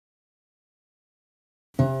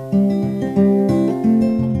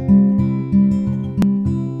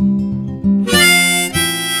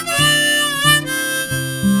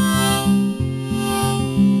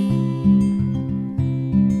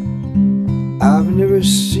I've never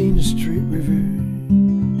seen a straight river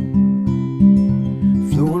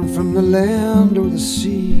flowing from the land or the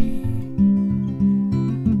sea,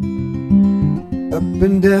 up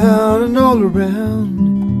and down and all around.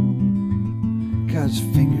 God's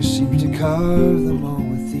finger seems to carve them all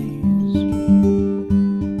with ease.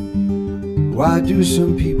 Why do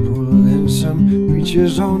some people and some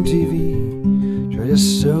preachers on TV try to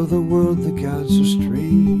sell the world that God's so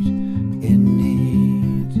straight in need?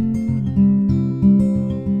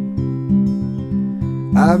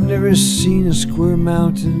 I've never seen a square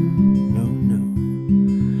mountain, no, no,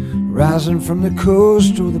 rising from the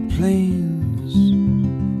coast or the plains,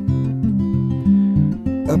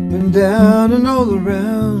 up and down and all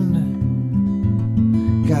around.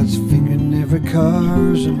 God's finger never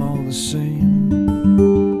carves them all the same.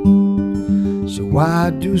 So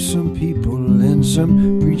why do some people and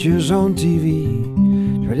some preachers on TV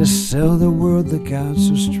try to sell the world that God's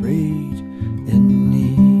so straight and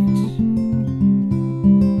neat?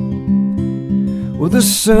 Well, the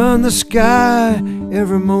sun, the sky,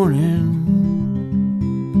 every morning,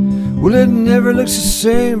 well, it never looks the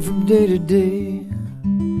same from day to day.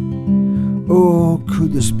 Oh,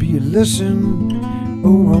 could this be a lesson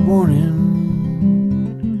or a warning?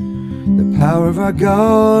 The power of our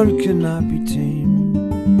God cannot be tamed.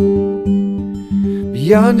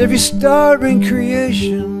 Beyond every star in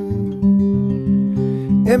creation,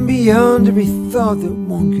 and beyond every thought that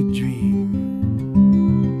one could dream.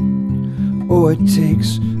 Oh, it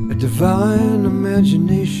takes a divine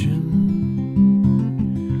imagination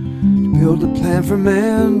to build a plan for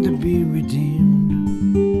man to be redeemed.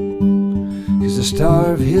 'Cause the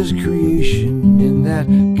star of his creation in that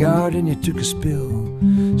garden, he took a spill,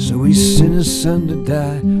 so he sent his son to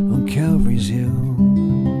die on Calvary's hill.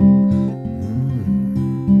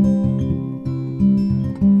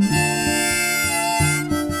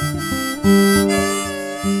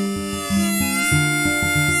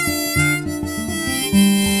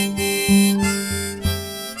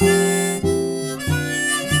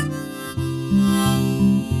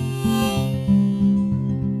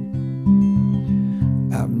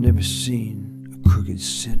 I've never seen a crooked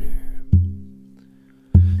sinner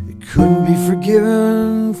that couldn't be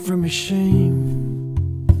forgiven from his shame.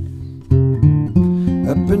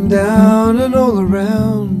 Up and down and all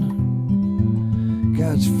around,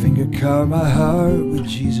 God's finger carved my heart with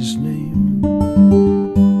Jesus' name.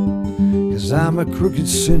 'Cause I'm a crooked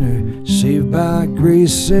sinner saved by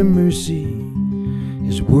grace and mercy.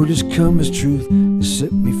 His word has come as truth has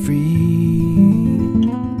set me free.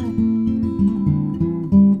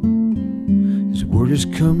 His word has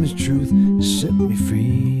come as truth has set me free.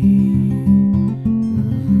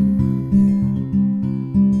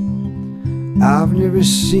 I've never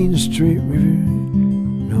seen a straight river